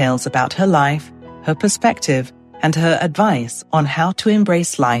details about her life, her perspective, and her advice on how to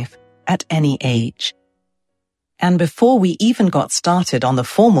embrace life at any age. And before we even got started on the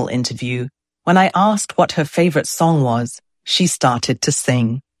formal interview, when I asked what her favorite song was, she started to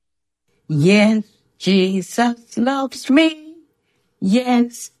sing. Yes, Jesus loves me.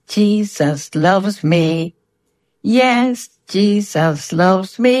 Yes, Jesus loves me. Yes, Jesus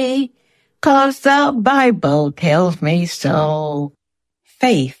loves me, 'cause the Bible tells me so.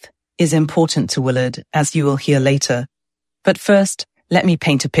 Faith is important to Willard, as you will hear later. But first, let me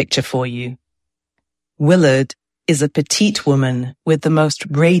paint a picture for you. Willard is a petite woman with the most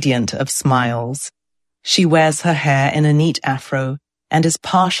radiant of smiles. She wears her hair in a neat afro and is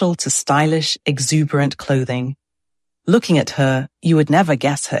partial to stylish, exuberant clothing. Looking at her, you would never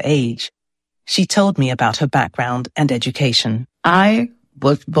guess her age. She told me about her background and education. I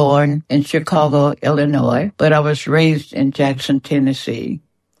was born in Chicago, Illinois, but I was raised in Jackson, Tennessee.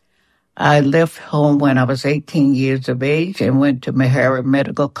 I left home when I was 18 years of age and went to Meharry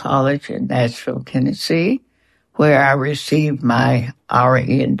Medical College in Nashville, Tennessee, where I received my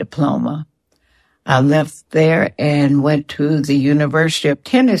RN diploma. I left there and went to the University of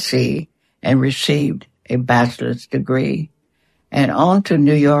Tennessee and received a bachelor's degree, and on to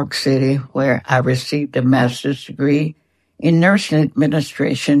New York City, where I received a master's degree in nursing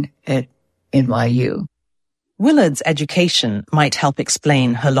administration at NYU. Willard's education might help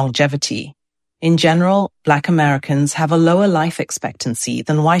explain her longevity. In general, Black Americans have a lower life expectancy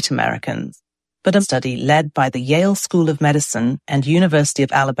than white Americans, but a study led by the Yale School of Medicine and University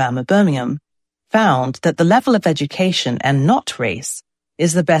of Alabama, Birmingham, found that the level of education and not race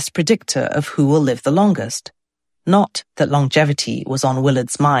is the best predictor of who will live the longest. Not that longevity was on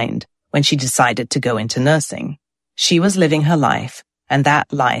Willard's mind when she decided to go into nursing. She was living her life, and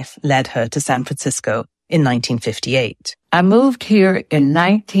that life led her to San Francisco in 1958. I moved here in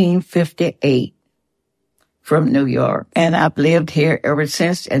 1958 from New York, and I've lived here ever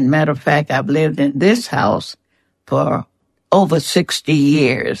since. And matter of fact, I've lived in this house for over 60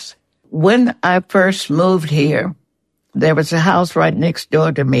 years. When I first moved here, there was a house right next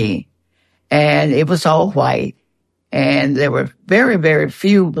door to me, and it was all white. And there were very, very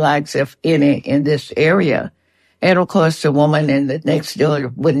few blacks, if any, in this area. And of course, the woman in the next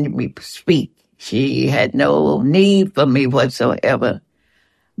door wouldn't let me speak. She had no need for me whatsoever.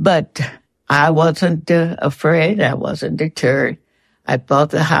 But I wasn't afraid. I wasn't deterred. I bought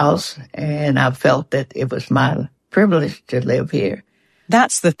the house, and I felt that it was my privilege to live here.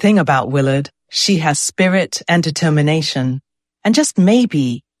 That's the thing about Willard. She has spirit and determination. And just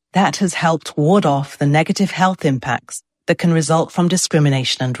maybe that has helped ward off the negative health impacts that can result from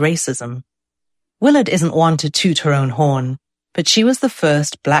discrimination and racism. Willard isn't one to toot her own horn, but she was the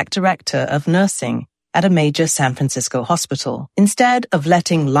first Black director of nursing at a major San Francisco hospital. Instead of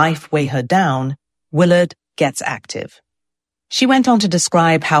letting life weigh her down, Willard gets active. She went on to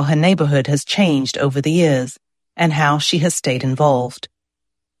describe how her neighborhood has changed over the years and how she has stayed involved.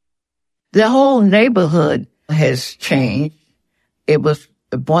 The whole neighborhood has changed. It was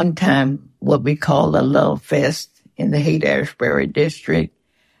at one time what we call a love fest in the Haight-Ashbury district.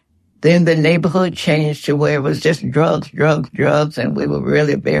 Then the neighborhood changed to where it was just drugs, and we were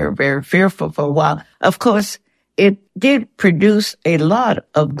really very, very fearful for a while. Of course, it did produce a lot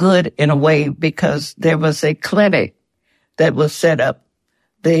of good in a way because there was a clinic that was set up,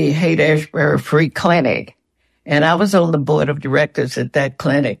 the Haight-Ashbury Free Clinic, and I was on the board of directors at that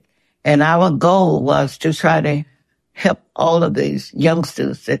clinic. And our goal was to try to help all of these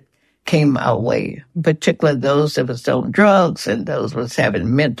youngsters that came our way, particularly those that was on drugs and those was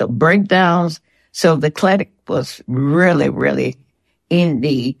having mental breakdowns. So the clinic was really, really in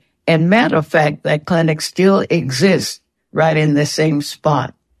need. And matter of fact, that clinic still exists right in the same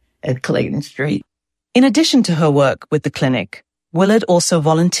spot at Clayton Street. In addition to her work with the clinic, Willard also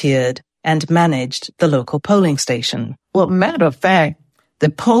volunteered and managed the local polling station. Well, matter of fact, the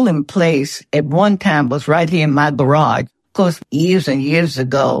polling place at one time was right here in my garage. Of course, years and years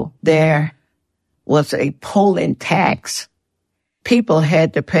ago, there was a polling tax. people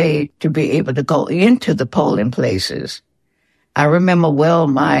had to pay to be able to go into the polling places. I remember well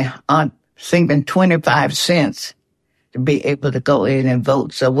my aunt saving 25 cents to be able to go in and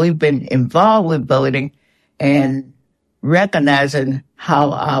vote. So we've been involved with voting and recognizing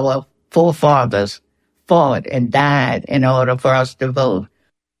how our forefathers fought and died in order for us to vote.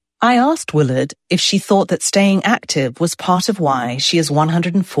 I asked Willard if she thought that staying active was part of why she is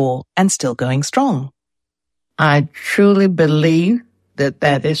 104 and still going strong. I truly believe that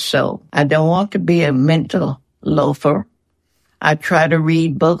that is so. I don't want to be a mental loafer. I try to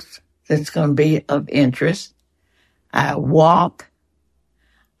read books that's going to be of interest. I walk.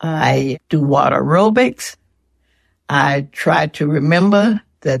 I do water aerobics. I try to remember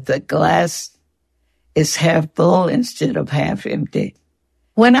that the glass is half full instead of half empty.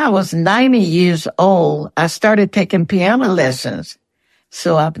 When I was 90 years old, I started taking piano lessons.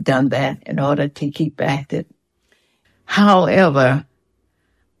 So I've done that in order to keep active. However,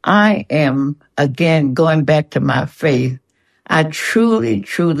 I am, again, going back to my faith. I truly,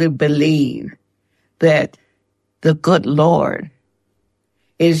 truly believe that the good Lord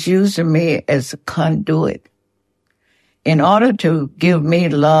is using me as a conduit in order to give me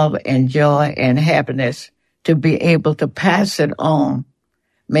love and joy and happiness to be able to pass it on,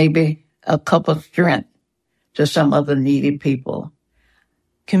 maybe a cup of strength to some other needy people.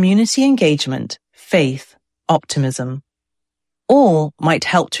 Community engagement, faith, optimism. All might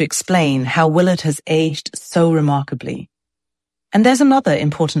help to explain how Willard has aged so remarkably. And there's another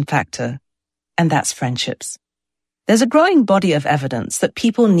important factor, and that's friendships. There's a growing body of evidence that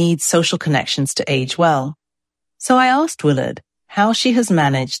people need social connections to age well. So I asked Willard how she has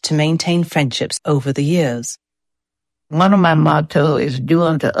managed to maintain friendships over the years. One of my mottos is do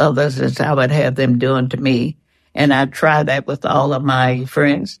unto others as I would have them do unto me. And I try that with all of my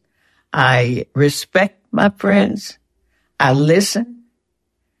friends. I respect my friends. I listen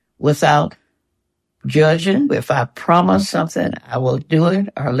without judging. If I promise something, I will do it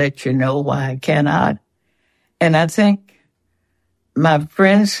or let you know why I cannot. And I think my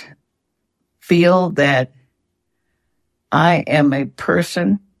friends feel that I am a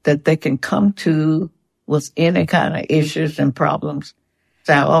person that they can come to with any kind of issues and problems.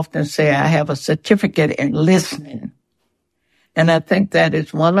 I often say I have a certificate in listening. And I think that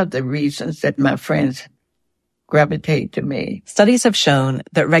is one of the reasons that my friends gravitate to me. Studies have shown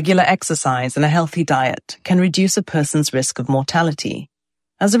that regular exercise and a healthy diet can reduce a person's risk of mortality.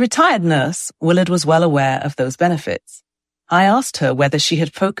 As a retired nurse, Willard was well aware of those benefits. I asked her whether she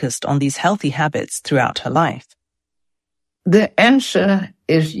had focused on these healthy habits throughout her life. The answer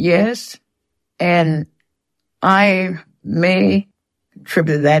is yes, and I may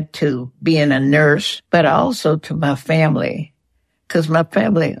attribute that to being a nurse, but also to my family, because my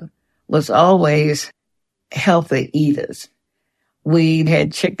family was always healthy eaters. We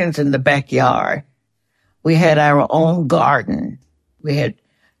had chickens in the backyard. We had our own garden. We had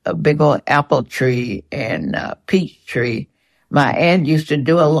a big old apple tree and a peach tree. My aunt used to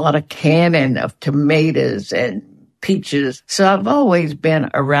do a lot of canning of tomatoes and peaches. So I've always been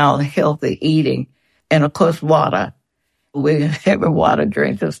around healthy eating. And of course, water. We're heavy water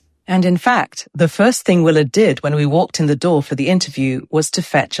drinkers. And in fact, the first thing Willard did when we walked in the door for the interview was to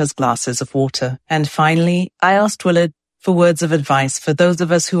fetch us glasses of water. And finally, I asked Willard for words of advice for those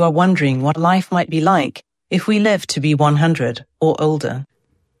of us who are wondering what life might be like if we live to be 100 or older.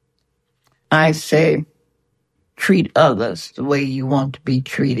 I say, treat others the way you want to be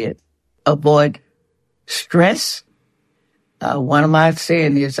treated. Avoid stress. One of my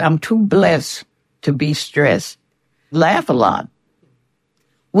saying is, I'm too blessed to be stressed. Laugh a lot.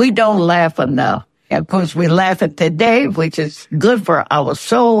 We don't laugh enough. Of course, we laugh at today, which is good for our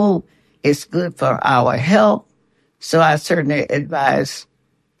soul. It's good for our health. So I certainly advise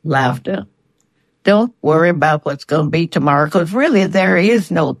laughter. Don't worry about what's going to be tomorrow, because really there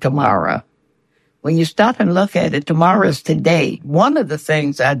is no tomorrow. When you stop and look at it, tomorrow is today. One of the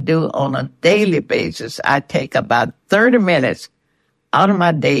things I do on a daily basis, I take about 30 minutes out of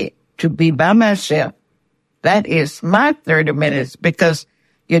my day to be by myself. That is my 30 minutes, because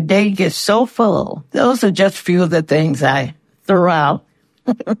your day gets so full. Those are just a few of the things I throw out.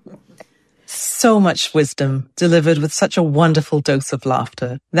 So much wisdom delivered with such a wonderful dose of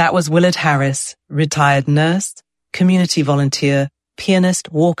laughter. That was Willard Harris, retired nurse, community volunteer,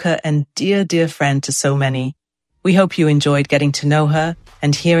 pianist, walker, and dear, dear friend to so many. We hope you enjoyed getting to know her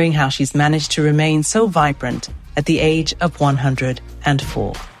and hearing how she's managed to remain so vibrant at the age of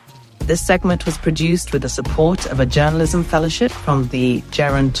 104. This segment was produced with the support of a journalism fellowship from the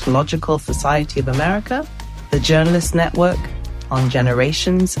Gerontological Society of America, the Journalist Network on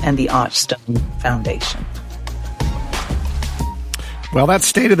Generations, and the Archstone Foundation. Well, that's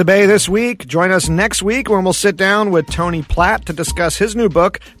State of the Bay this week. Join us next week when we'll sit down with Tony Platt to discuss his new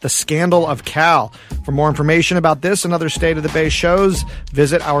book, The Scandal of Cal. For more information about this and other State of the Bay shows,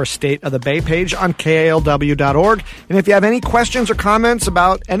 visit our State of the Bay page on KALW.org. And if you have any questions or comments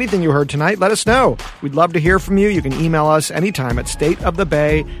about anything you heard tonight, let us know. We'd love to hear from you. You can email us anytime at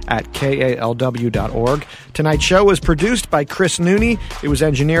stateofthebay@KALW.org. Tonight's show was produced by Chris Nooney. It was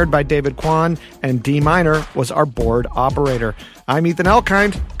engineered by David Kwan, and Dee Minor was our board operator. I'm Ethan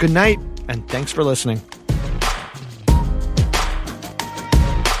Elkind. Good night, and thanks for listening.